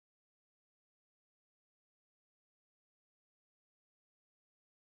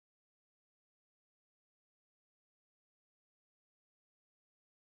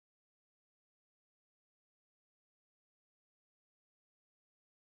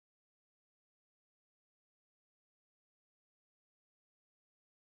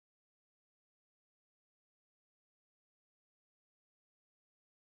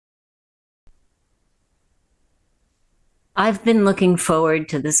I've been looking forward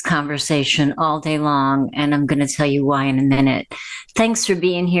to this conversation all day long, and I'm going to tell you why in a minute. Thanks for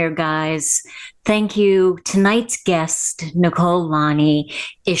being here, guys. Thank you. Tonight's guest, Nicole Lanni,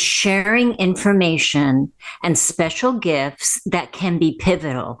 is sharing information and special gifts that can be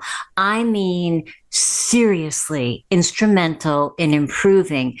pivotal. I mean, seriously instrumental in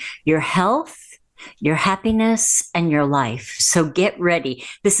improving your health, your happiness, and your life. So get ready.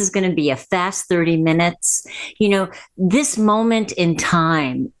 This is going to be a fast 30 minutes. This moment in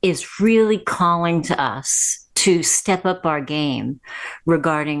time is really calling to us to step up our game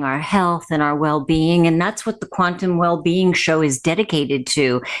regarding our health and our well-being. And that's what the Quantum Well-Being Show is dedicated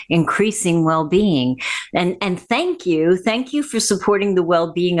to, increasing well-being. And thank you. Thank you for supporting the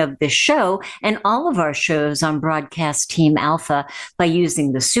well-being of this show and all of our shows on Broadcast Team Alpha by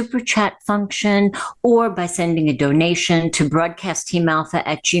using the super chat function or by sending a donation to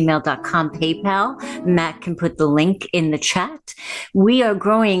broadcastteamalpha@gmail.com PayPal. Matt can put the link in the chat. We are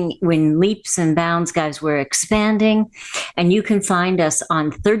growing in leaps and bounds, guys. We're expanding, and you can find us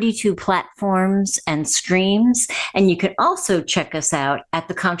on 32 platforms and streams. And you can also check us out at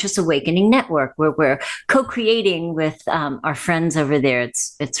the Conscious Awakening Network, where we're co-creating with our friends over there.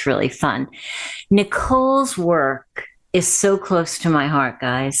 It's really fun. Nicole's work is so close to my heart,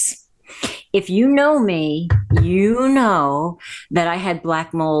 guys. If you know me, you know that I had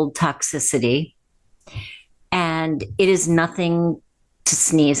black mold toxicity, and it is nothing to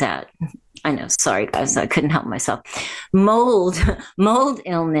sneeze at. I know, sorry guys, I couldn't help myself. Mold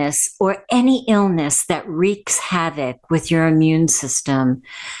illness, or any illness that wreaks havoc with your immune system,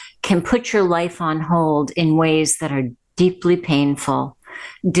 can put your life on hold in ways that are deeply painful,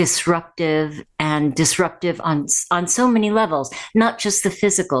 disruptive on so many levels, not just the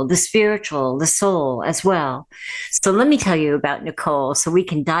physical, the spiritual, the soul as well. So let me tell you about Nicole so we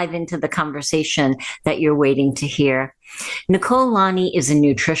can dive into the conversation that you're waiting to hear. Nicole Lanni is a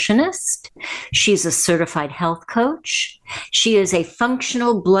nutritionist. She's a certified health coach. She is a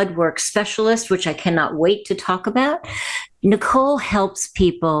functional blood work specialist, which I cannot wait to talk about. Nicole helps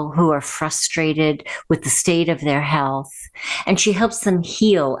people who are frustrated with the state of their health, and she helps them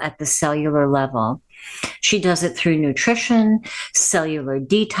heal at the cellular level. She does it through nutrition, cellular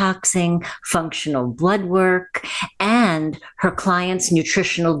detoxing, functional blood work, and her clients'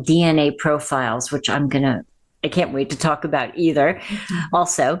 nutritional DNA profiles, which I can't wait to talk about either. Mm-hmm.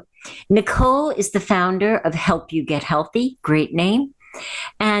 Also, Nicole is the founder of Help You Get Healthy, great name.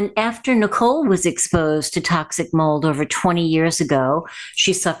 And after Nicole was exposed to toxic mold over 20 years ago,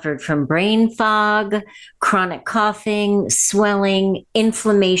 she suffered from brain fog, chronic coughing, swelling,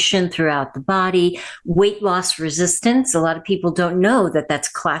 inflammation throughout the body, weight loss resistance. A lot of people don't know that that's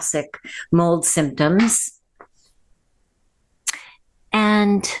classic mold symptoms.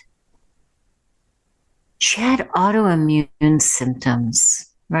 And she had autoimmune symptoms.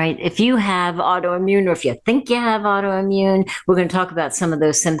 Right? If you have autoimmune, or if you think you have autoimmune, we're going to talk about some of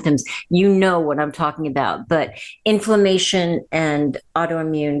those symptoms. You know what I'm talking about. But inflammation and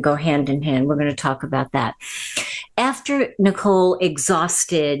autoimmune go hand in hand. We're going to talk about that. After Nicole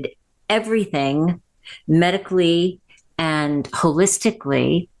exhausted everything medically and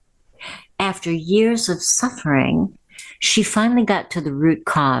holistically, after years of suffering, she finally got to the root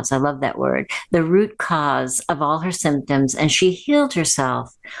cause. I love that word. The root cause of all her symptoms, and she healed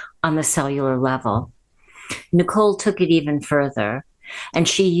herself on the cellular level. Nicole took it even further, and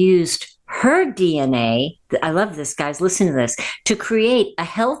she used her DNA, I love this, guys, listen to this, to create a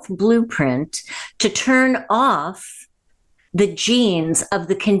health blueprint to turn off the genes of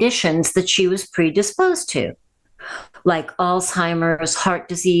the conditions that she was predisposed to, like Alzheimer's, heart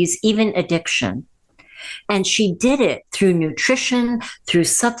disease, even addiction. And she did it through nutrition, through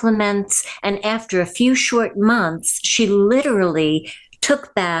supplements. And after a few short months, she got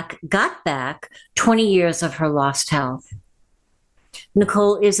back 20 years of her lost health.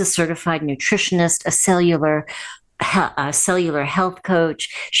 Nicole is a certified nutritionist, a cellular health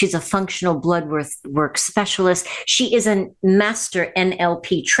coach. She's a functional blood work specialist. She is a master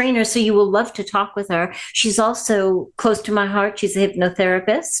NLP trainer, so you will love to talk with her. She's also close to my heart. She's a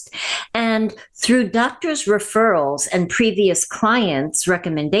hypnotherapist. And through doctors' referrals and previous clients'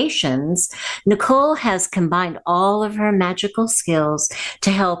 recommendations, Nicole has combined all of her magical skills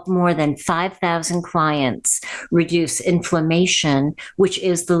to help more than 5,000 clients reduce inflammation, which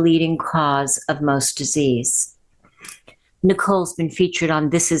is the leading cause of most disease. Nicole's been featured on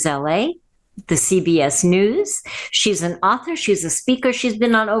This Is LA, the CBS News. She's an author. She's a speaker. She's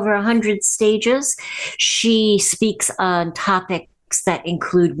been on over 100 stages. She speaks on topics that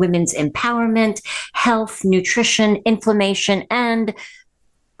include women's empowerment, health, nutrition, inflammation, and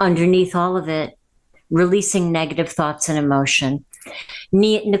underneath all of it, releasing negative thoughts and emotion.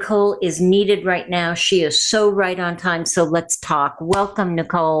 Nicole is needed right now. She is so right on time. So let's talk. Welcome,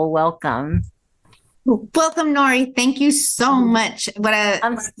 Nicole. Welcome. Welcome, Nori. Thank you so much. What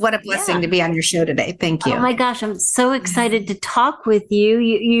a blessing to be on your show today. Thank you. Oh my gosh, I'm so excited to talk with you.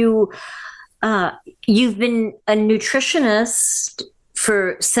 You've been a nutritionist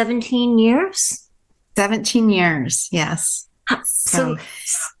for 17 years? 17 years, yes. So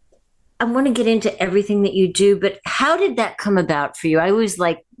I want to get into everything that you do, but how did that come about for you? I always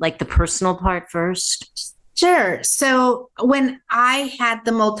like the personal part first. Sure. So when I had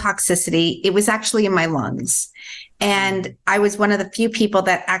the mold toxicity, it was actually in my lungs. And I was one of the few people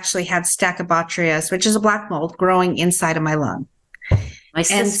that actually had Stachybotrys, which is a black mold growing inside of my lung. My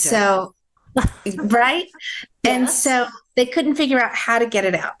sister. And so, right? Yes. And so they couldn't figure out how to get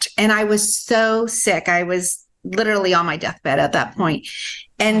it out. And I was so sick. I was literally on my deathbed at that point.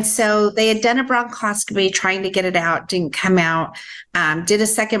 And so they had done a bronchoscopy trying to get it out, didn't come out, did a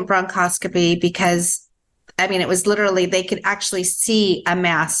second bronchoscopy because, I mean, it was literally, they could actually see a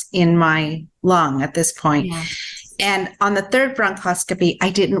mass in my lung at this point. Yeah. And on the third bronchoscopy, I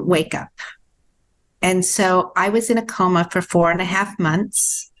didn't wake up. And so I was in a coma for 4.5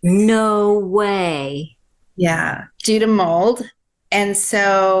 months. No way. Yeah, due to mold. And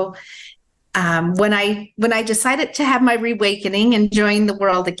so when I decided to have my reawakening and join the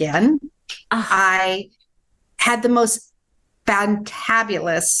world again, I had the most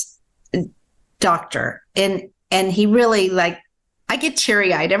fantabulous doctor. And he really, like, I get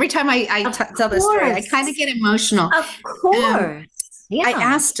teary-eyed every time I tell this story. I kind of get emotional. Of course. Yeah. I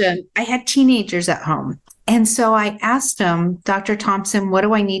asked him, I had teenagers at home. And so I asked him, Dr. Thompson, what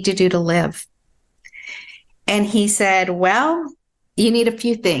do I need to do to live? And he said, well, you need a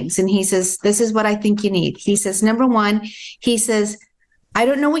few things. And he says, this is what I think you need. He says, number one, he says, I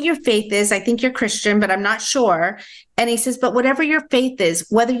don't know what your faith is. I think you're Christian, but I'm not sure. And he says, but whatever your faith is,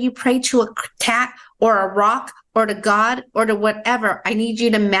 whether you pray to a cat or a rock or to God or to whatever, I need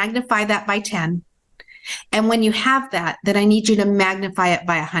you to magnify that by 10. And when you have that, then I need you to magnify it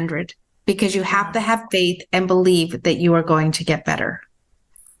by 100, because you have to have faith and believe that you are going to get better.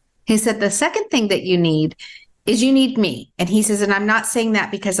 He said, the second thing that you need is you need me. And he says, and I'm not saying that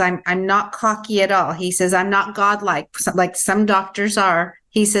because I'm not cocky at all. He says, I'm not godlike like some doctors are.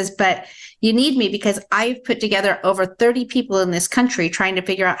 He says, but you need me because I've put together over 30 people in this country trying to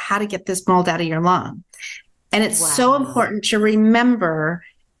figure out how to get this mold out of your lung. And it's so important to remember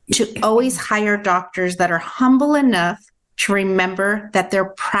to always hire doctors that are humble enough to remember that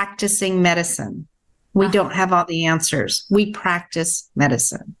they're practicing medicine. We don't have all the answers. We practice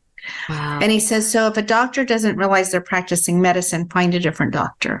medicine. Wow. And he says, so if a doctor doesn't realize they're practicing medicine, find a different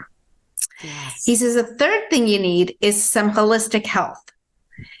doctor. Yes. He says, the third thing you need is some holistic health.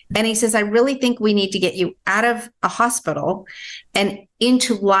 And he says, I really think we need to get you out of a hospital and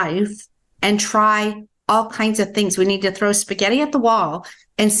into life and try all kinds of things. We need to throw spaghetti at the wall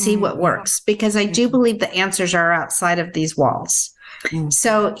and see what works, because I do believe the answers are outside of these walls.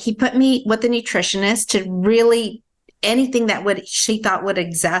 So he put me with a nutritionist to really, anything that she thought would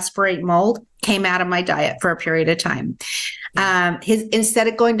exasperate mold came out of my diet for a period of time. Instead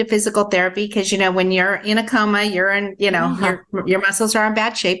of going to physical therapy, because, when you're in a coma, you're in, your muscles are in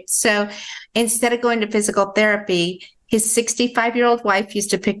bad shape. So instead of going to physical therapy, his 65-year-old wife used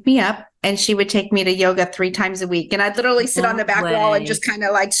to pick me up and she would take me to yoga 3 times a week. And I'd literally sit on the back wall and just kind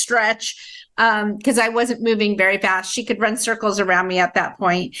of like stretch because I wasn't moving very fast. She could run circles around me at that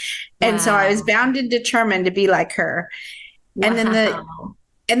point. And so I was bound and determined to be like her. And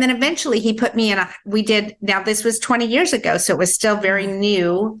then eventually he put me in now this was 20 years ago, so it was still very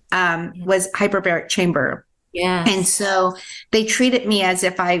new, was hyperbaric chamber. Yeah. And so they treated me as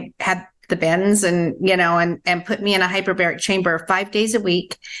if I had the bends and put me in a hyperbaric chamber 5 days a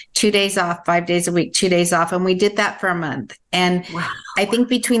week, 2 days off, 5 days a week, 2 days off. And we did that for a month. And I think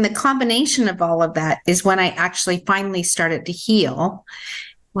between the combination of all of that is when I actually finally started to heal.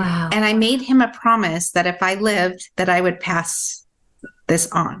 Wow. And I made him a promise that if I lived, that I would pass this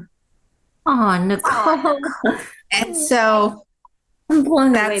on. Oh, Nicole. And so I'm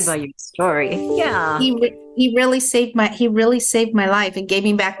blown away by your story. Yeah. He really saved my life and gave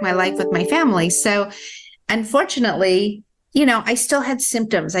me back my life with my family. So unfortunately, I still had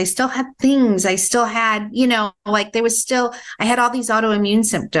symptoms. I still had things. I still had, I had all these autoimmune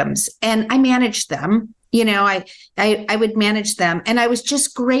symptoms and I managed them. I would manage them. And I was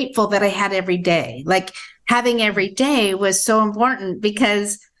just grateful that I had every day. Like having every day was so important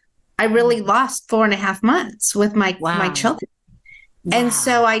because I really lost 4.5 months with my children. Wow. And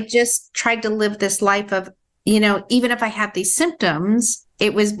so I just tried to live this life of, even if I had these symptoms,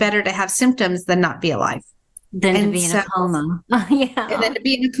 it was better to have symptoms than not be alive. Than to be in a coma. Yeah. And then to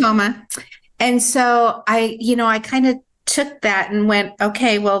be in a coma. And so I kind of took that and went,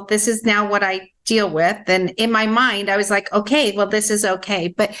 okay, well, this is now what I deal with. And in my mind, I was like, okay, well, this is okay.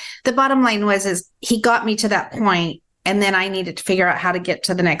 But the bottom line is he got me to that point, and then I needed to figure out how to get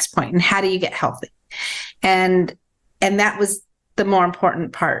to the next point and how do you get healthy. And that was the more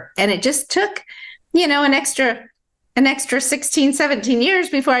important part. And it just took, an extra 16, 17 years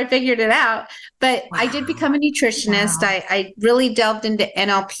before I figured it out. But wow. I did become a nutritionist. Wow. I really delved into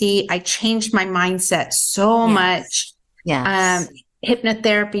NLP. I changed my mindset so much. Yes.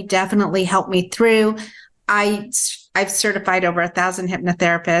 Hypnotherapy definitely helped me through. I've certified over 1,000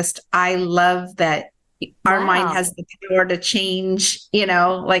 hypnotherapists. I love that our mind has the power to change,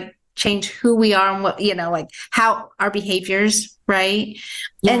 change who we are and what, how our behaviors, right?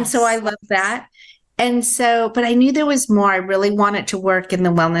 Yes. And so I love that. And so, but I knew there was more. I really wanted to work in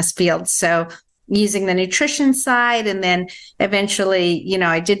the wellness field. So using the nutrition side, and then eventually,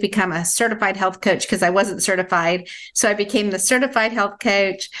 I did become a certified health coach because I wasn't certified. So I became the certified health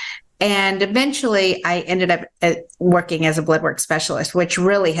coach. And eventually I ended up working as a blood work specialist, which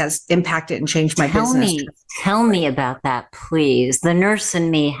really has impacted and changed my business. Tell me about that, please. The nurse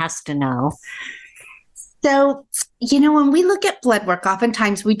in me has to know. So, when we look at blood work,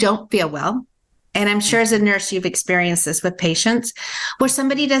 oftentimes we don't feel well. And I'm sure as a nurse, you've experienced this with patients where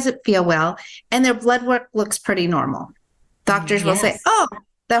somebody doesn't feel well and their blood work looks pretty normal. Doctors will say, oh,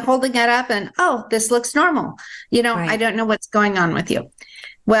 they're holding it up and, oh, this looks normal. I don't know what's going on with you.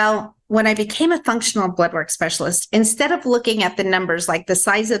 Well, when I became a functional blood work specialist, instead of looking at the numbers like the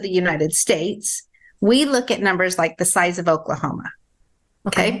size of the United States, we look at numbers like the size of Oklahoma.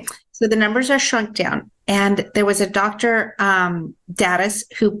 Okay. So the numbers are shrunk down. And there was a Dr. Daddis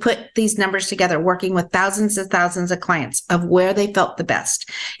who put these numbers together, working with thousands and thousands of clients of where they felt the best,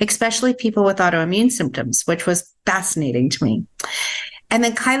 especially people with autoimmune symptoms, which was fascinating to me. And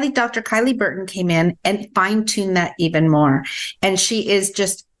then Dr. Kylie Burton came in and fine-tuned that even more. And she is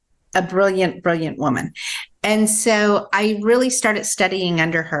just a brilliant, brilliant woman. And so I really started studying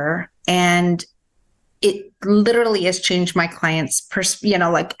under her, and it literally has changed my clients,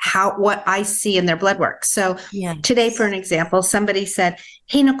 what I see in their blood work. So today, for an example, somebody said,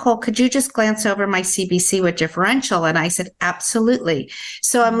 hey, Nicole, could you just glance over my CBC with differential? And I said, absolutely.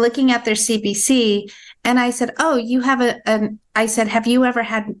 So I'm looking at their CBC and I said, oh, you have I said, have you ever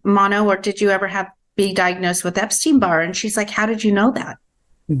had mono, or did you ever be diagnosed with Epstein-Barr? And she's like, how did you know that?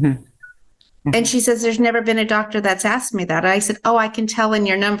 Mm-hmm. And she says, there's never been a doctor that's asked me that. And I said, oh, I can tell in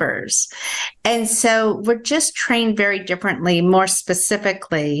your numbers. And so we're just trained very differently, more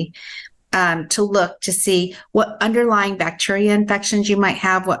specifically, to look to see what underlying bacteria infections you might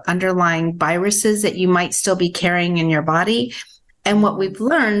have, what underlying viruses that you might still be carrying in your body. And what we've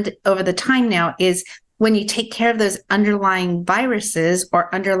learned over the time now is when you take care of those underlying viruses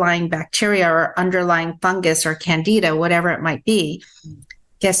or underlying bacteria or underlying fungus or candida, whatever it might be,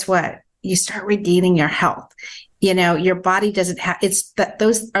 guess what? You start regaining your health. Your body doesn't have,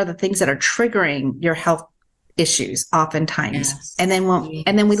 those are the things that are triggering your health issues oftentimes. Yes. And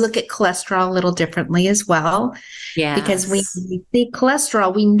then we look at cholesterol a little differently as well. Yeah. Because when we see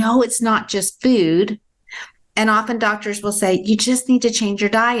cholesterol, we know it's not just food. And often doctors will say, you just need to change your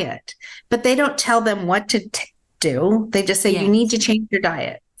diet, but they don't tell them what to do. They just say, you need to change your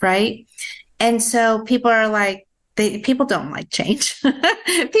diet. Right. And so people are like, people don't like change.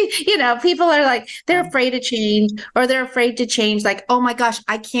 People are like, they're afraid of change, or they're afraid to change. Like, oh my gosh,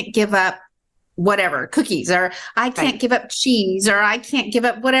 I can't give up whatever cookies, or I can't give up cheese, or I can't give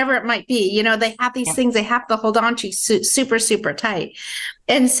up whatever it might be. They have these things they have to hold on to super, super tight.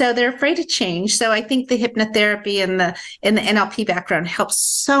 And so they're afraid to change. So I think the hypnotherapy and the NLP background helps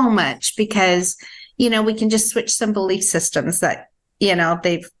so much because, we can just switch some belief systems that,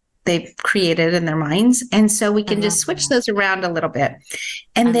 they've created in their minds. And so we can just switch those around a little bit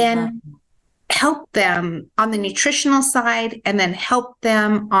and then help them on the nutritional side, and then help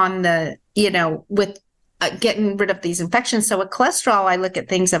them on the, with getting rid of these infections. So with cholesterol, I look at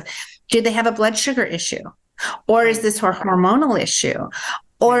things of, do they have a blood sugar issue? Or is this a hormonal issue?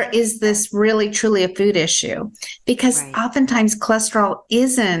 Or is this really truly a food issue? Because oftentimes cholesterol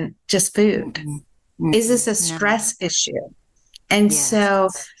isn't just food. Mm-hmm. Is this a stress issue?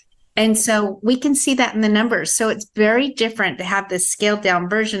 And so we can see that in the numbers. So it's very different to have this scaled down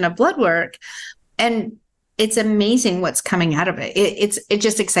version of blood work. And it's amazing what's coming out of it. It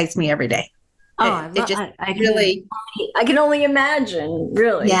just excites me every day. I can only imagine,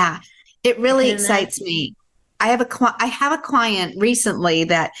 really. Yeah, it really excites me. I have a client recently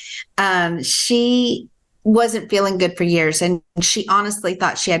that she wasn't feeling good for years. And she honestly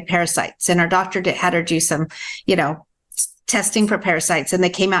thought she had parasites, and her doctor had her do some, testing for parasites, and they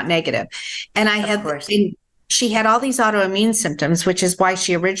came out negative. And she had all these autoimmune symptoms, which is why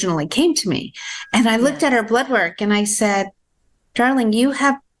she originally came to me. And I looked at her blood work and I said, darling, you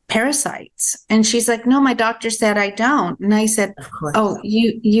have parasites. And she's like, no, my doctor said I don't. And I said, oh,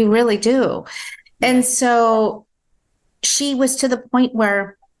 you really do. And so she was to the point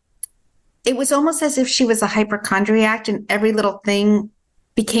where it was almost as if she was a hypochondriac, and every little thing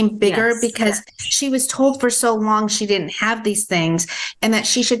became bigger because she was told for so long she didn't have these things and that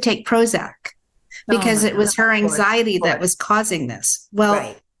she should take Prozac because it was her anxiety that was causing this.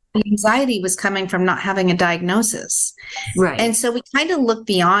 Well, the anxiety was coming from not having a diagnosis. Right. And so we kind of look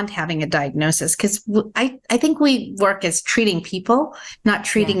beyond having a diagnosis, because I think we work as treating people, not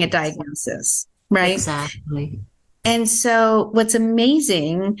treating a diagnosis. Right. Exactly. And so what's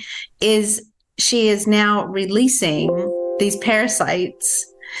amazing is she is now releasing these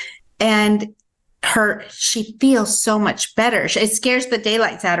parasites, and she feels so much better. It scares the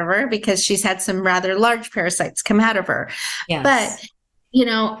daylights out of her because she's had some rather large parasites come out of her. Yes. But,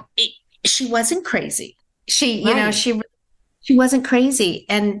 she wasn't crazy. She wasn't crazy.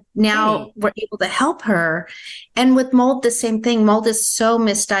 And now we're able to help her. And with mold, the same thing. Mold is so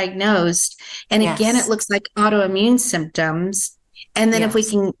misdiagnosed. And again, it looks like autoimmune symptoms. And then if we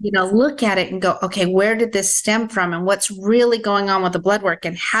can, look at it and go, okay, where did this stem from, and what's really going on with the blood work,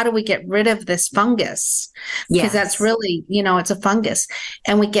 and how do we get rid of this fungus? Because that's really, it's a fungus,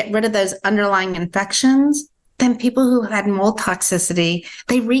 and we get rid of those underlying infections, then people who had mold toxicity,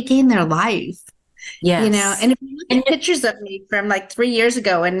 they regain their life. Yes. And if you look at pictures of me from like 3 years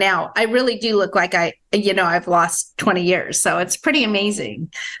ago and now, I really do look like I've lost 20 years. So it's pretty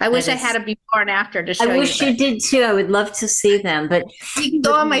amazing. I wish I had a before and after to show you. I wish you did too. I would love to see them, but you can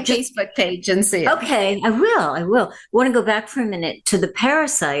go on my Facebook page and see it. Okay, I will. I want to go back for a minute to the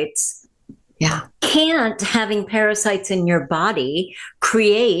parasites. Yeah. Can't having parasites in your body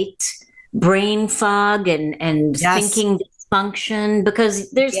create brain fog and thinking dysfunction,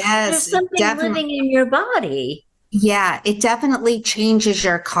 because there's something living in your body. Yeah, it definitely changes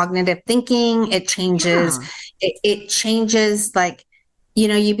your cognitive thinking. It changes, it changes, like,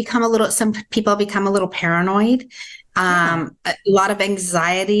 some people become a little paranoid. A lot of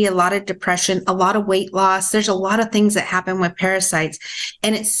anxiety, a lot of depression, a lot of weight loss. There's a lot of things that happen with parasites,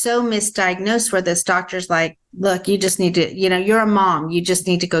 and it's so misdiagnosed where this doctor's like, look, you just need to, you're a mom. You just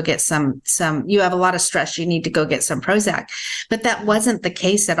need to go get some, you have a lot of stress. You need to go get some Prozac. But that wasn't the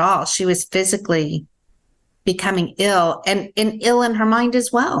case at all. She was physically becoming ill, and ill in her mind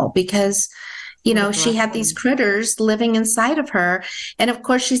as well, because she had these critters living inside of her. And of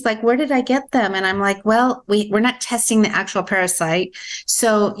course, she's like, where did I get them? And I'm like, well, we're not testing the actual parasite.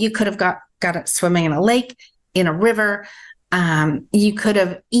 So you could have got it swimming in a lake, in a river. You could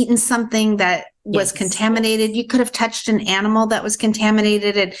have eaten something that was contaminated. You could have touched an animal that was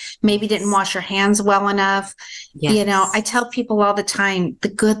contaminated and maybe didn't wash your hands well enough. Yes. I tell people all the time, the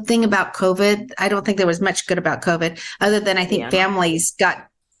good thing about COVID, I don't think there was much good about COVID, other than I think families got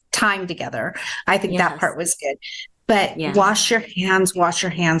time together. I think that part was good. But wash your hands, wash your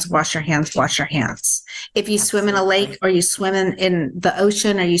hands, wash your hands, wash your hands. If you swim in a lake, or you swim in the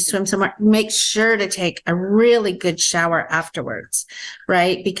ocean, or you swim somewhere, make sure to take a really good shower afterwards,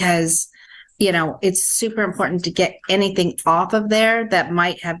 right? Because, it's super important to get anything off of there that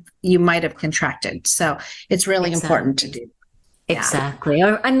you might have contracted. So it's really important to do. Exactly.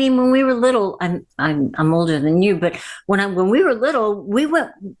 I mean, when we were little, I'm older than you, but when we were little, we went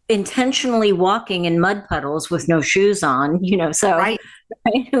intentionally walking in mud puddles with no shoes on, so right?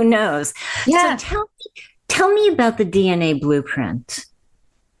 Who knows? Yeah. So tell me about the DNA blueprint.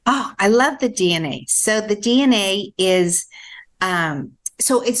 Oh, I love the DNA. So the DNA is,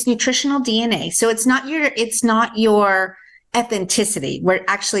 so it's nutritional DNA. So it's not your ethnicity. We're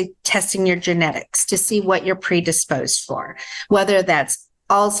actually testing your genetics to see what you're predisposed for, whether that's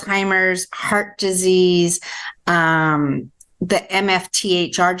Alzheimer's, heart disease, the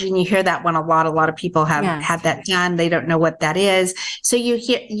MFTHR gene. You hear that one a lot. A lot of people have had that done. They don't know what that is. So you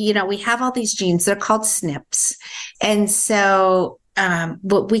hear, we have all these genes. They're called SNPs. And so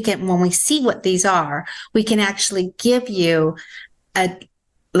what when we see what these are, we can actually give you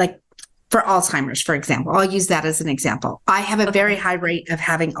for Alzheimer's, for example. I'll use that as an example. I have a very high rate of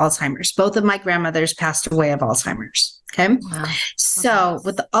having Alzheimer's. Both of my grandmothers passed away of Alzheimer's. Okay. Wow. So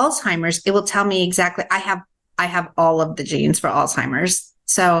with the Alzheimer's, it will tell me exactly, I have all of the genes for Alzheimer's.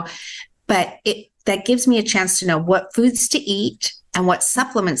 So, but that gives me a chance to know what foods to eat and what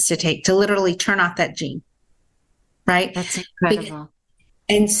supplements to take to literally turn off that gene. Right. That's incredible.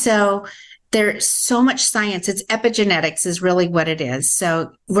 And so there's so much science. It's epigenetics is really what it is.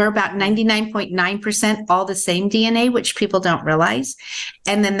 So we're about 99.9% all the same DNA, which people don't realize.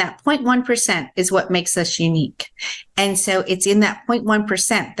 And then that 0.1% is what makes us unique. And so it's in that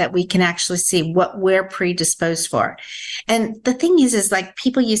 0.1% that we can actually see what we're predisposed for. And the thing is like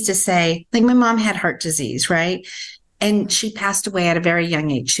people used to say, like my mom had heart disease, right? And she passed away at a very young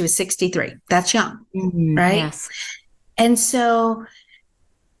age. She was 63. That's young, right? Yes. And so,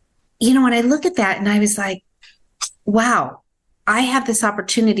 you know, when I look at that and I was like, wow, I have this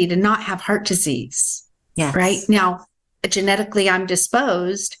opportunity to not have heart disease. Yes. Right now, genetically, I'm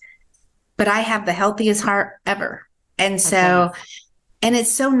disposed, but I have the healthiest heart ever. And so, and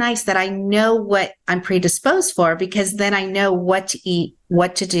it's so nice that I know what I'm predisposed for, because then I know what to eat,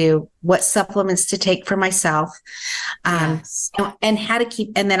 what to do, what supplements to take for myself, and how to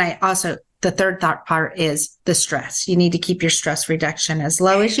keep. And then I also, the third thought part is the stress. You need to keep your stress reduction as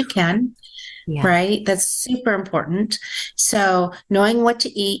low as you can, right? That's super important. So knowing what to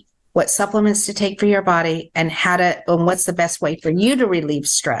eat, what supplements to take for your body, and and what's the best way for you to relieve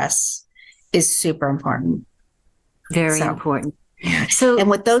stress is super important. Very important. So, and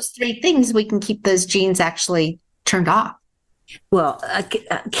with those three things, we can keep those genes actually turned off. Well,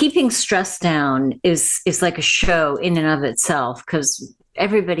 keeping stress down is like a show in and of itself, because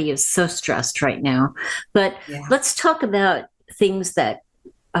everybody is so stressed right now. But let's talk about things that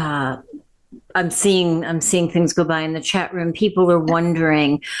I'm seeing things go by in the chat room. People are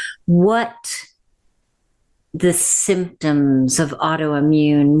wondering what the symptoms of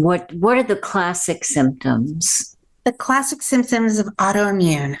autoimmune, what are the classic symptoms? The classic symptoms of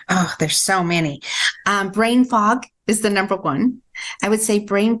autoimmune. Oh, there's so many. Brain fog is the number one. I would say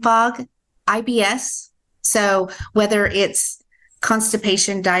brain fog, IBS. So whether it's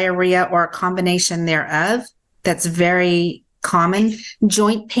constipation, diarrhea, or a combination thereof, that's very common.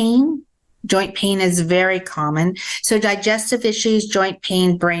 Joint pain. Joint pain is very common. So digestive issues, joint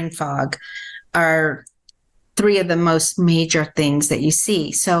pain, brain fog are three of the most major things that you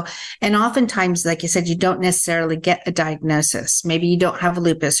see. So, and oftentimes, like I said, you don't necessarily get a diagnosis. Maybe you don't have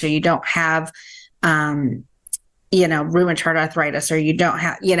lupus, or you don't have, rheumatoid arthritis, or you don't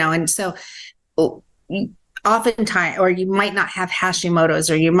have, and so oftentimes, or you might not have Hashimoto's,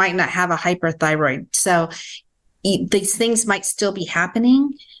 or you might not have a hyperthyroid. So these things might still be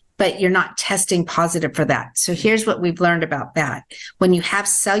happening, but you're not testing positive for that. So here's what we've learned about that. When you have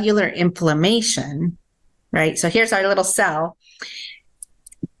cellular inflammation, right? So here's our little cell.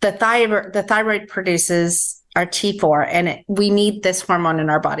 The thyroid produces our T4, and we need this hormone in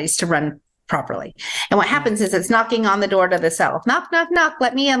our bodies to run properly. And what happens is it's knocking on the door to the cell. Knock, knock, knock,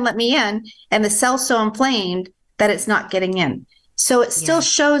 let me in, let me in. And the cell's so inflamed that it's not getting in. So it still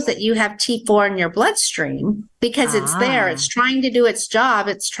shows that you have T4 in your bloodstream, because it's there. It's trying to do its job.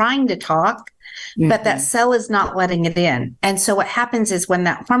 It's trying to talk. But that cell is not letting it in. And so what happens is when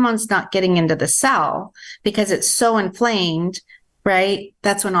that hormone's not getting into the cell because it's so inflamed, right?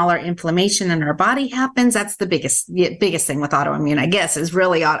 That's when all our inflammation in our body happens. That's the biggest thing with autoimmune, I guess, is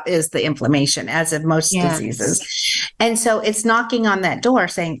the inflammation, as of most diseases. And so it's knocking on that door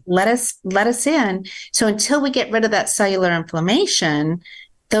saying, let us in. So until we get rid of that cellular inflammation,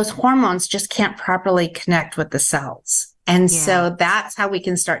 those hormones just can't properly connect with the cells. And so that's how we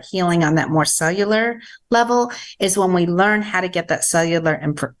can start healing on that more cellular level, is when we learn how to get that cellular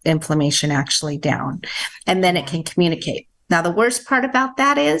inflammation actually down, and then it can communicate. Now, the worst part about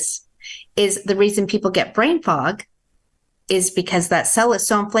that is the reason people get brain fog is because that cell is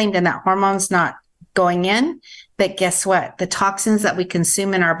so inflamed and that hormone's not going in. But guess what? The toxins that we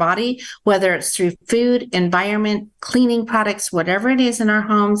consume in our body, whether it's through food, environment, cleaning products, whatever it is in our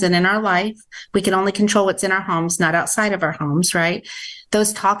homes and in our life, we can only control what's in our homes, not outside of our homes, right?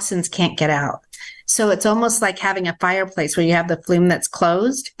 Those toxins can't get out. So it's almost like having a fireplace where you have the flume that's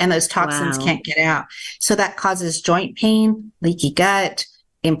closed and those toxins can't get out. So that causes joint pain, leaky gut,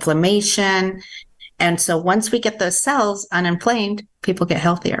 inflammation. And so once we get those cells uninflamed, people get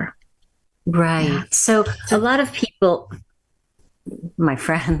healthier. Right. Yeah. So a lot of people, my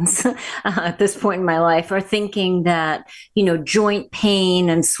friends at this point in my life, are thinking that, joint pain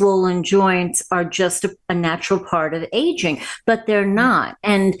and swollen joints are just a natural part of aging, but they're not.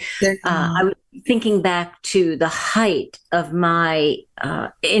 And I was thinking back to the height of my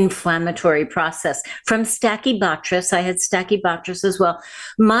inflammatory process from Stachybotrys. I had Stachybotrys as well.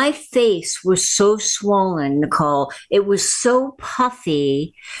 My face was so swollen, Nicole. It was so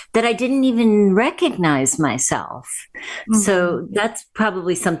puffy that I didn't even recognize myself. So that's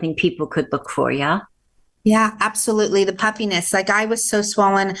probably something people could look for. Yeah. Yeah, absolutely. The puffiness, like I was so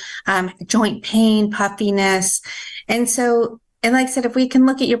swollen, joint pain, puffiness. And so And like I said, if we can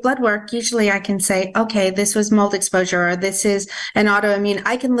look at your blood work, usually I can say, okay, this was mold exposure, or this is an autoimmune.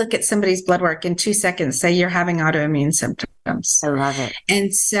 I can look at somebody's blood work in 2 seconds, say you're having autoimmune symptoms. I love it.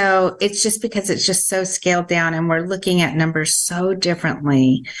 And so it's just because it's just so scaled down and we're looking at numbers so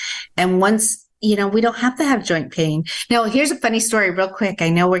differently. And once, we don't have to have joint pain. Now, here's a funny story real quick. I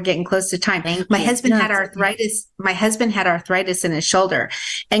know we're getting close to time. My husband had arthritis. My husband had arthritis in his shoulder.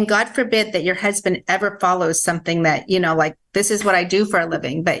 And God forbid that your husband ever follows something that, like, this is what I do for a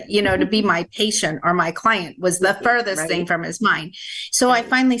living. But, to be my patient or my client was the furthest thing from his mind. So I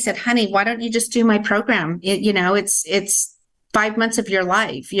finally said, honey, why don't you just do my program? It's 5 months of your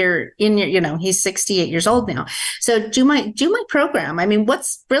life. You're in your, he's 68 years old now. So do my program. I mean,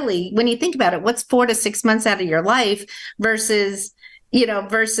 what's really, when you think about it, what's 4 to 6 months out of your life versus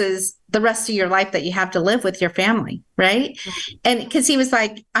the rest of your life that you have to live with your family. Right. And because he was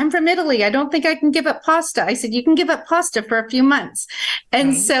like, I'm from Italy. I don't think I can give up pasta. I said, you can give up pasta for a few months.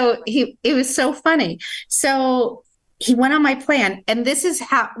 And so it was so funny. So he went on my plan, and this is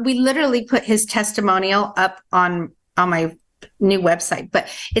how we literally put his testimonial up on my new website. But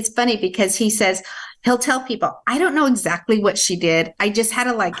it's funny because he'll tell people, I don't know exactly what she did. I just had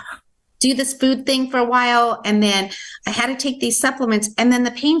to do this food thing for a while. And then I had to take these supplements, and then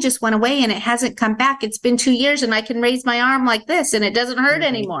the pain just went away and it hasn't come back. It's been 2 years and I can raise my arm like this and it doesn't hurt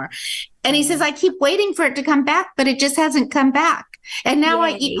anymore. And he says, I keep waiting for it to come back, but it just hasn't come back. And now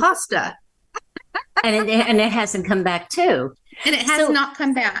I eat pasta. And it hasn't come back too. And it has not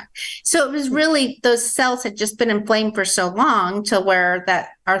come back. So it was really, those cells had just been inflamed for so long to where that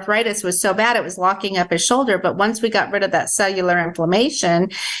arthritis was so bad, it was locking up his shoulder. But once we got rid of that cellular inflammation,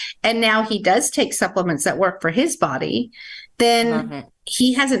 and now he does take supplements that work for his body, then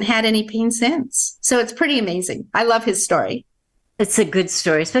he hasn't had any pain since. So it's pretty amazing. I love his story. It's a good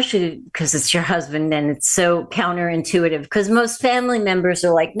story, especially because it's your husband and it's so counterintuitive, because most family members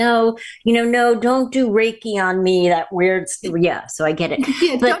are like, no, no, don't do Reiki on me. That weird. Yeah. So I get it.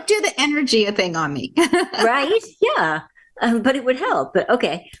 Yeah, but don't do the energy thing on me. Right. Yeah. But it would help. But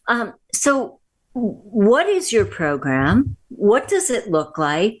okay. So what is your program? What does it look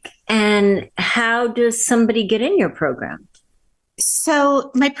like? And how does somebody get in your program? So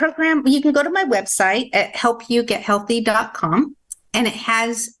my program, you can go to my website at helpyougethealthy.com. And it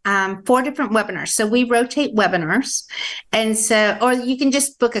has 4 different webinars. So we rotate webinars. And so, or you can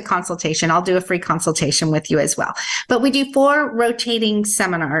just book a consultation. I'll do a free consultation with you as well. But we do 4 rotating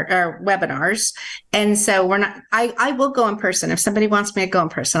webinars. And so I will go in person. If somebody wants me to go in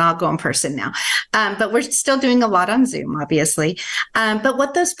person, I'll go in person now. But we're still doing a lot on Zoom, obviously. But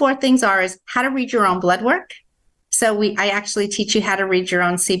what those 4 things are is how to read your own blood work. So I actually teach you how to read your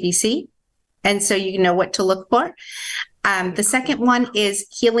own CBC. And so you know what to look for. The second one is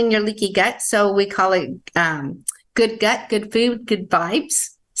healing your leaky gut. So we call it good gut, good food, good vibes.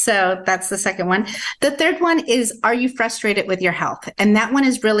 So that's the second one. The third one is, are you frustrated with your health? And that one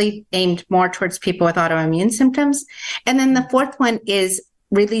is really aimed more towards people with autoimmune symptoms. And then the fourth one is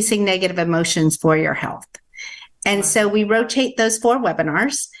releasing negative emotions for your health. And so we rotate those 4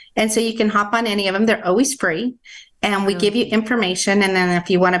 webinars. And so you can hop on any of them. They're always free. And we give you information. And then if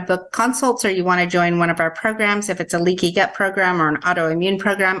you want to book consults, or you want to join one of our programs, if it's a leaky gut program or an autoimmune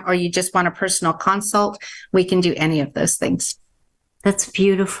program, or you just want a personal consult, we can do any of those things. That's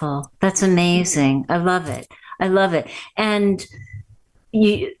beautiful. That's amazing. I love it. I love it. And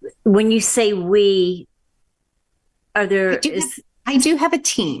when you say we, are there... I do have a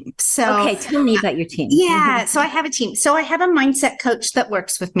team. So okay, tell me about your team. Yeah, so I have a team. So I have a mindset coach that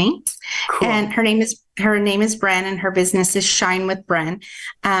works with me, and her name is Bren, and her business is Shine with Bren.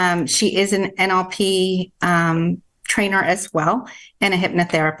 She is an NLP trainer as well, and a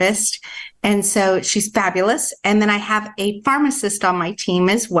hypnotherapist. And so she's fabulous. And then I have a pharmacist on my team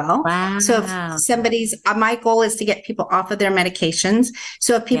as well. Wow. So if somebody's, my goal is to get people off of their medications.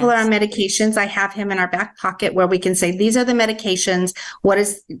 So if people are on medications, I have him in our back pocket where we can say, these are the medications. What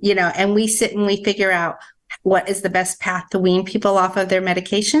is, and we sit and we figure out what is the best path to wean people off of their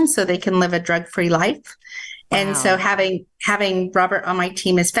medications so they can live a drug-free life. Wow. And so having Robert on my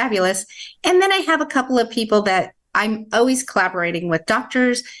team is fabulous. And then I have a couple of people that I'm always collaborating with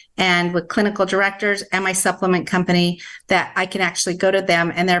doctors and with clinical directors and my supplement company that I can actually go to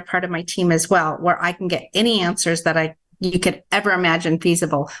them, and they're part of my team as well, where I can get any answers that you could ever imagine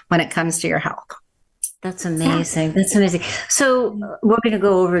feasible when it comes to your health. That's amazing. That's amazing. So we're going to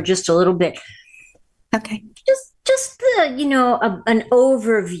go over just a little bit. Okay. Just the, an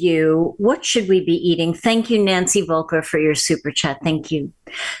overview. What should we be eating? Thank you, Nancy Volker, for your super chat. Thank you.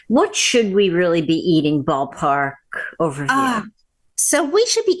 What should we really be eating? Ballpark overview. So we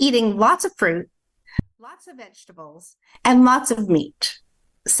should be eating lots of fruit, lots of vegetables, and lots of meat.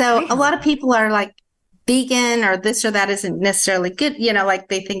 So a lot of people are like, vegan or this or that isn't necessarily good. Like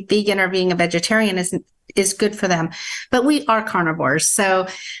they think vegan or being a vegetarian is good for them, but we are carnivores. So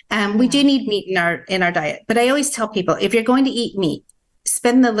we do need meat in our diet. But I always tell people, if you're going to eat meat,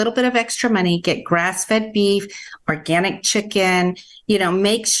 spend a little bit of extra money, get grass-fed beef, organic chicken,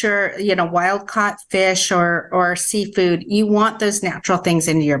 make sure, wild caught fish or seafood. You want those natural things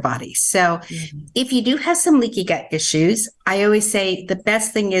into your body. So if you do have some leaky gut issues, I always say the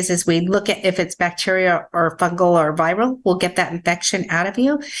best thing is we look at if it's bacteria or fungal or viral, we'll get that infection out of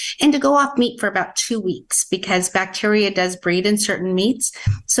you, and to go off meat for about 2 weeks, because bacteria does breed in certain meats.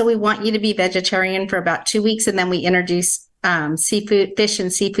 So we want you to be vegetarian for about 2 weeks, and then we introduce fish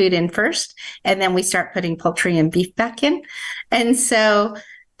and seafood in first, and then we start putting poultry and beef back in. And so,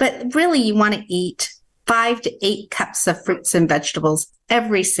 but really you want to eat 5 to 8 cups of fruits and vegetables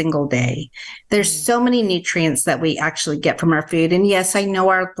every single day. There's so many nutrients that we actually get from our food. And yes, I know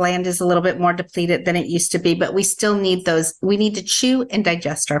our gland is a little bit more depleted than it used to be, but we still need those. We need to chew and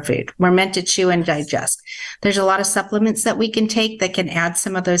digest our food. We're meant to chew and digest. There's a lot of supplements that we can take that can add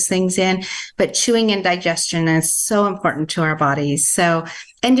some of those things in, but chewing and digestion is so important to our bodies. So,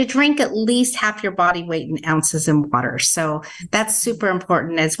 and to drink at least half your body weight in ounces in water. So that's super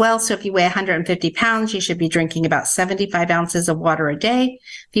important as well. So if you weigh 150 pounds, you should be drinking about 75 ounces of water a day.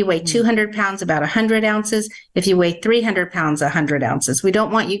 If you weigh 200 pounds, about 100 ounces. If you weigh 300 pounds, 100 ounces. We don't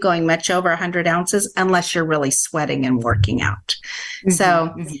want you going much over 100 ounces unless you're really sweating and working out.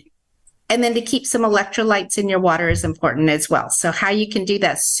 So, and then to keep some electrolytes in your water is important as well. So how you can do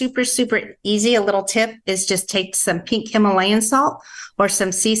that super, super easy. A little tip is just take some pink Himalayan salt or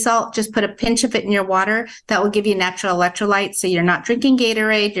some sea salt. Just put a pinch of it in your water. That will give you natural electrolytes. So you're not drinking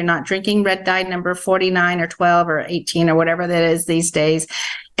Gatorade. You're not drinking red dye number 49 or 12 or 18 or whatever that is these days.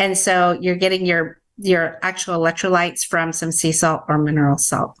 And so you're getting your actual electrolytes from some sea salt or mineral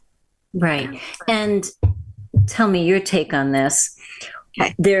salt. Right. And tell me your take on this.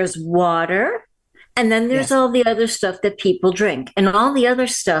 Okay. There's water, and then there's all the other stuff that people drink, and all the other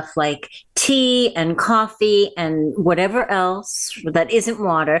stuff like tea and coffee and whatever else that isn't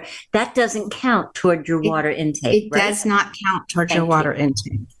water, that doesn't count toward your water intake. It does not count towards your water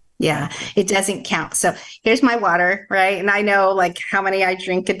intake. Yeah, it doesn't count. So here's my water, right? And I know like how many I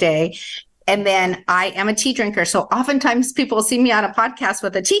drink a day. And then I am a tea drinker. So oftentimes people see me on a podcast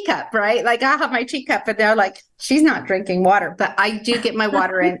with a teacup, right? Like I have my teacup, but they're like, she's not drinking water. But I do get my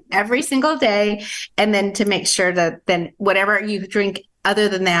water in every single day. And then to make sure that then whatever you drink other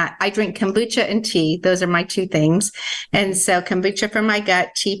than that, I drink kombucha and tea. Those are my 2 things. And so kombucha for my gut,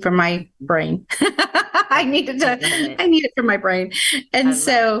 tea for my brain. I need it for my brain. And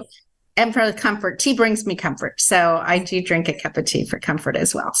so, and for the comfort, tea brings me comfort. So I do drink a cup of tea for comfort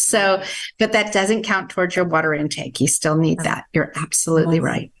as well. So, but that doesn't count towards your water intake. You still need that. You're absolutely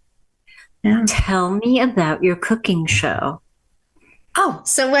right. Yeah. Tell me about your cooking show. Oh,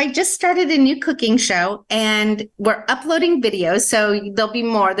 so I just started a new cooking show and we're uploading videos. So there'll be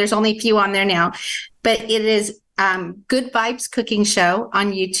more. There's only a few on there now, but it is Good Vibes Cooking Show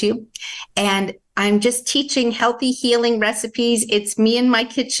on YouTube. And I'm just teaching healthy healing recipes. It's me in my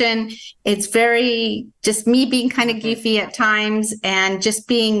kitchen. It's very just me being kind of goofy at times and just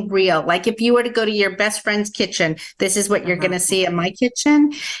being real. Like if you were to go to your best friend's kitchen, this is what you're going to see in my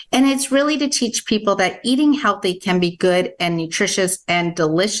kitchen. And it's really to teach people that eating healthy can be good and nutritious and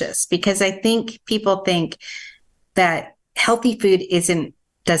delicious, because I think people think that healthy food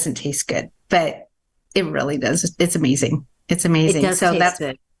doesn't taste good, but it really does. It's amazing. It's amazing. It does taste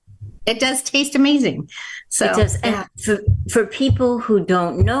good. It does taste amazing. So it does. And for people who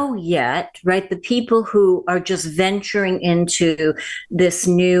don't know yet, right, the people who are just venturing into this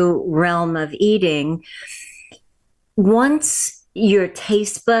new realm of eating, once your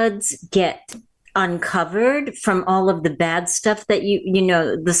taste buds get uncovered from all of the bad stuff that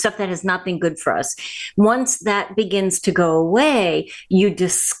the stuff that has not been good for us, once that begins to go away, you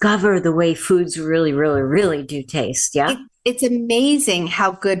discover the way foods really, really, really do taste. Yeah. It's amazing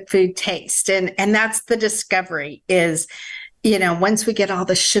how good food tastes. And that's the discovery is, once we get all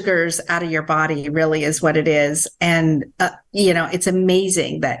the sugars out of your body, really is what it is. And, it's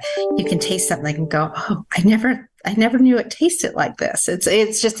amazing that you can taste something and go, oh, I never knew it tasted like this.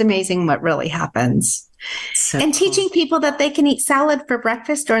 It's just amazing what really happens. And teaching people that they can eat salad for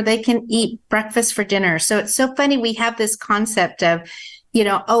breakfast or they can eat breakfast for dinner. So it's so funny. We have this concept of,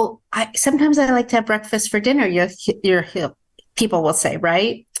 sometimes I like to have breakfast for dinner. Your people will say,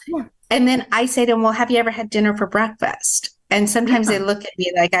 right? Yeah. And then I say to them, well, have you ever had dinner for breakfast? And sometimes they look at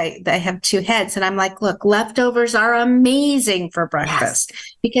me like I have two heads. And I'm like, look, leftovers are amazing for breakfast.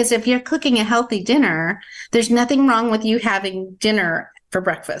 Yes. Because if you're cooking a healthy dinner, there's nothing wrong with you having dinner for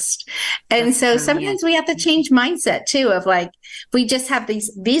breakfast. And That's so sometimes we have to change mindset too, of like, we just have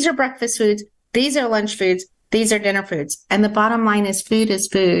these are breakfast foods, these are lunch foods, these are dinner foods. And the bottom line is food is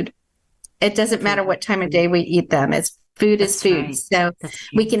food. It doesn't matter what time of day we eat them. Food is food. Right. So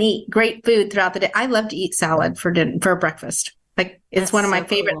we can eat great food throughout the day. I love to eat salad for breakfast. Like it's one of my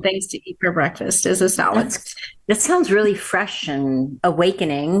favorite things to eat for breakfast is a salad. That sounds really fresh and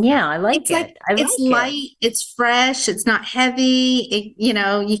awakening. Yeah, I like it. It's light, it's fresh, it's not heavy.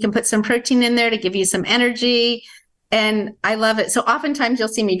 You can put some protein in there to give you some energy. And I love it. So oftentimes you'll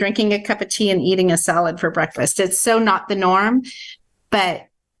see me drinking a cup of tea and eating a salad for breakfast. It's so not the norm, but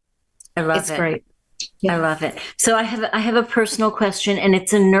I love it. Great. Yeah. I love it. So I have a personal question, and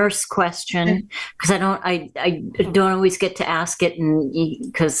it's a nurse question because I don't always get to ask it, and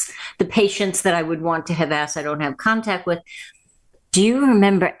because the patients that I would want to have asked, I don't have contact with. Do you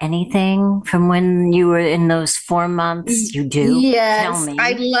remember anything from when you were in those 4 months? You do? Yes. Tell me.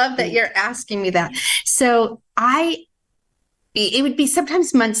 I love that you're asking me that. So it would be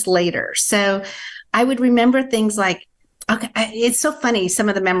sometimes months later. So I would remember things like, okay, it's so funny, some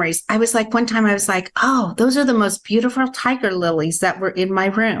of the memories. One time I was like, oh, those are the most beautiful tiger lilies that were in my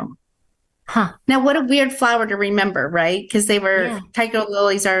room. Huh. Now, what a weird flower to remember, right? Because tiger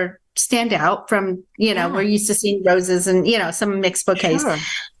lilies stand out from, we're used to seeing roses and, some mixed bouquets. Sure.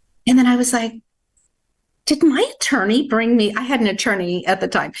 And then I was like, did my attorney bring me, I had an attorney at the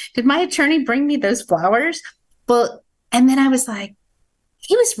time. Did my attorney bring me those flowers? Well, and then I was like,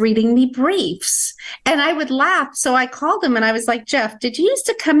 he was reading me briefs and I would laugh. So I called him and I was like, Jeff, did you used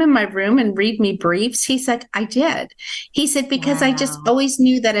to come in my room and read me briefs? He said, I did. He said, because I just always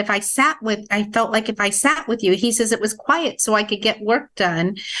knew that I felt like if I sat with you, he says it was quiet so I could get work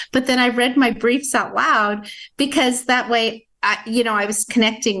done. But then I read my briefs out loud because that way, I was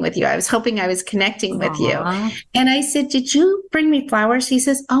connecting with you. I was hoping I was connecting with you. And I said, did you bring me flowers? He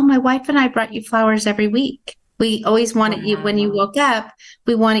says, oh, my wife and I brought you flowers every week. We always wanted you, when you woke up,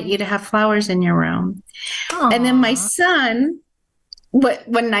 we wanted you to have flowers in your room. Aww. And then my son,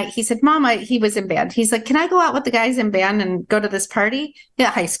 one night he said, Mama, he was in band. He's like, can I go out with the guys in band and go to this party?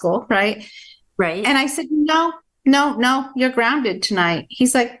 Yeah, high school, right? Right. And I said, no, you're grounded tonight.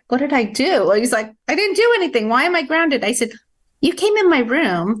 He's like, what did I do? He's like, I didn't do anything. Why am I grounded? I said, you came in my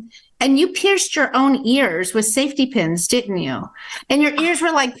room and you pierced your own ears with safety pins, didn't you? And your ears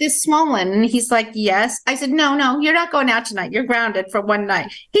were like this swollen. And he's like, yes. I said, no, you're not going out tonight. You're grounded for one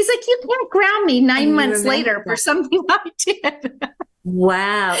night. He's like, you can't ground me 9 months later for something I did.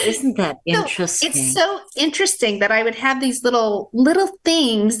 Wow. Isn't that interesting? It's so interesting that I would have these little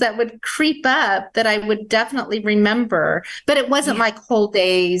things that would creep up that I would definitely remember, but it wasn't like whole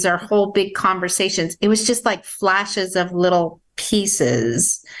days or whole big conversations. It was just like flashes of little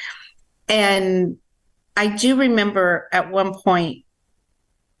pieces. And I do remember at one point,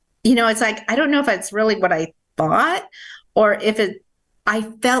 it's like, I don't know if it's really what I thought or if I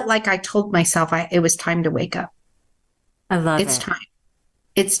felt like I told myself it was time to wake up. I love it. It's time.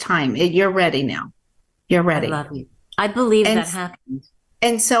 It's time. You're ready now. You're ready. I love you. I believe that happened.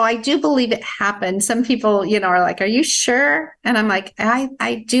 And so I do believe it happened. Some people, are like, are you sure? And I'm like,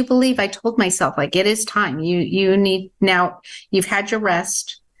 I do believe I told myself, like, it is time. You need, now you've had your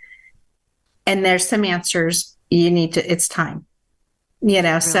rest and there's some answers it's time,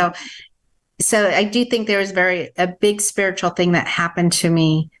 really? So I do think there was a big spiritual thing that happened to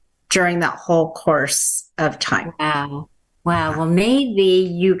me during that whole course of time. Wow. Well, maybe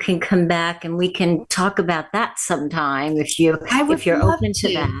you can come back and we can talk about that sometime if you're open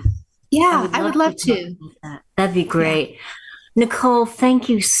to that. Yeah, I would love to. That'd be great. Yeah. Nicole, thank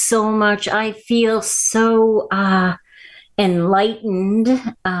you so much. I feel so enlightened,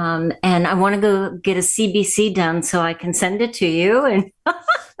 and I want to go get a CBC done so I can send it to you. And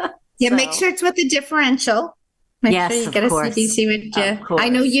make sure it's with a differential. Make sure you get a CBC with you. I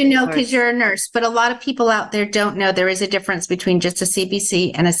know because you're a nurse, but a lot of people out there don't know there is a difference between just a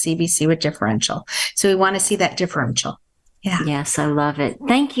CBC and a CBC with differential. So we want to see that differential. Yeah. Yes, I love it.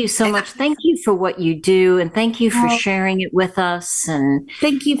 Thank you so much. Thank you for what you do, and thank you for sharing it with us. And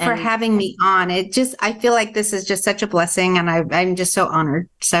thank you for having me on. I feel like this is just such a blessing, and I'm just so honored.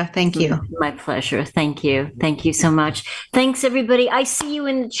 So thank you. My pleasure. Thank you. Thank you so much. Thanks, everybody. I see you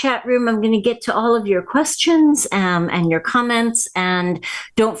in the chat room. I'm going to get to all of your questions and your comments. And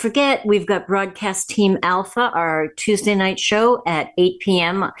don't forget, we've got Broadcast Team Alpha, our Tuesday night show at 8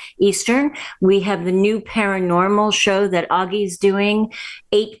 p.m. Eastern. We have the new paranormal show that Augie's doing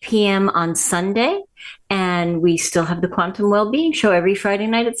 8 p.m. on Sunday. And we still have the Quantum Wellbeing Show every Friday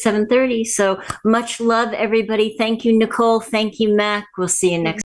night at 7:30. So much love, everybody. Thank you, Nicole. Thank you, Mac. We'll see you next